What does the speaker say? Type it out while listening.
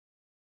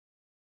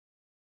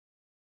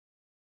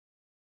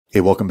Hey,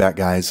 welcome back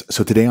guys.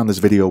 So today on this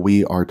video,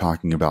 we are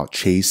talking about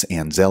Chase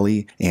and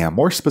Zelle, and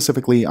more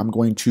specifically, I'm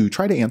going to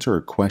try to answer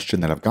a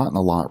question that I've gotten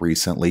a lot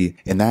recently,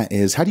 and that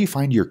is, how do you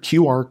find your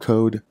QR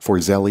code for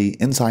Zelle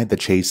inside the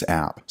Chase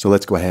app? So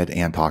let's go ahead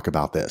and talk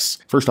about this.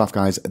 First off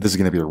guys, this is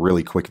going to be a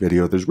really quick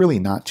video. There's really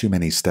not too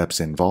many steps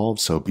involved,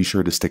 so be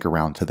sure to stick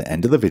around to the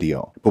end of the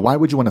video. But why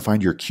would you want to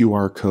find your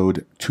QR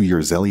code to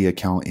your Zelle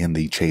account in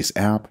the Chase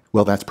app?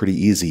 Well, that's pretty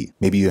easy.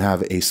 Maybe you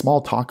have a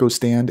small taco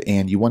stand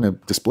and you want to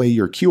display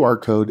your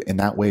QR code, and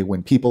that way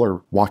when people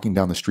are walking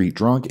down the street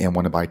drunk and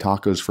want to buy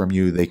tacos from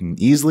you, they can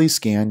easily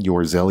scan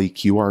your Zelle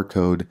QR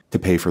code to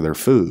pay for their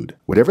food.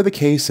 Whatever the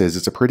case is,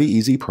 it's a pretty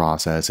easy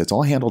process. It's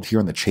all handled here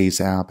in the Chase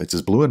app. It's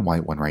this blue and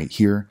white one right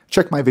here.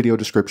 Check my video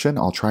description.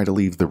 I'll try to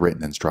leave the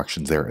written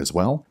instructions there as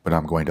well, but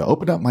I'm going to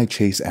open up my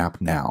Chase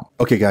app now.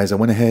 Okay guys, I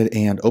went ahead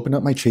and opened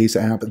up my Chase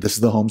app. This is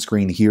the home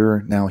screen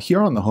here. Now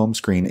here on the home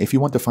screen, if you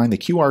want to find the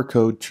QR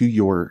code to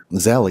your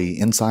Zelle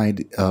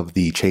inside of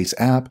the Chase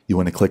app, you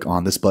want to click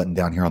on this button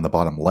down here on the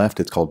bottom left.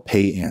 It's called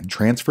Pay and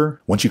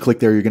Transfer. Once you click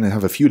there, you're going to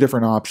have a few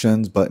different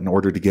options, but in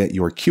order to get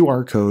your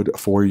QR code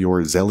for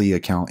your Zelle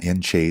account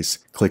in Chase,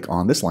 click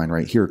on this line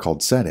right here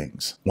called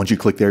Settings. Once you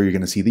click there, you're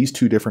going to see these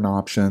two different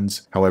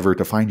options. However,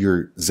 to find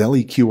your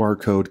Zelle QR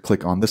code,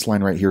 click on this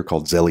line right here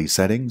called Zelle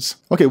Settings.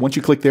 Okay, once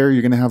you click there,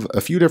 you're going to have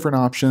a few different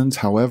options.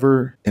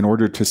 However, in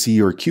order to see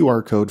your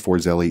QR code for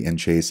Zelle in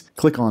Chase,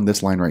 click on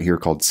this line right here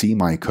called See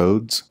My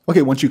Codes.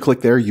 Okay, once you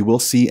click there, you will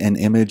see an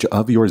image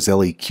of your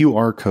Zelle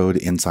QR code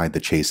inside the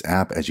Chase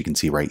app. As you can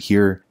see right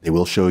here, they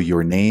will show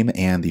your name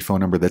and the phone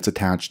number that's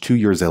attached to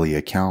your Zelle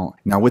account.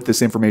 Now with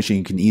this information,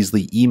 you can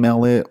easily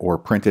email it or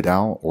print it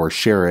out or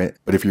share it.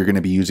 But if you're going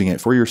to be using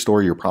it for your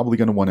store, you're probably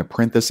going to want to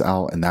print this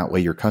out, and that way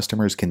your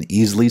customers can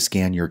easily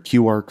scan your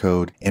QR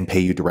code and pay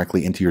you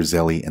directly into your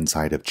Zelle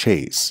inside of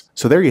Chase.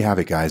 So there you have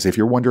it guys. If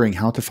you're wondering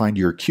how to find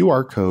your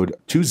QR code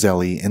to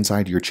Zelle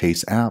inside your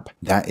Chase app,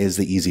 that is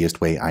the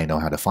easiest way I know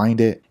how to find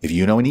it. If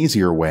you know an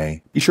easier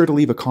way, be sure to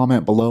leave a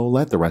comment below.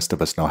 Let the rest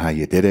of us know how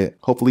you did it.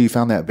 Hopefully you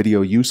found that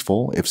video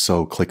useful. If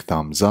so, click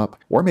thumbs up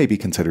or maybe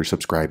consider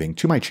subscribing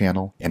to my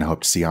channel, and I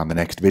hope to see you on the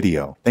next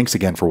video. Thanks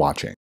again for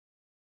watching.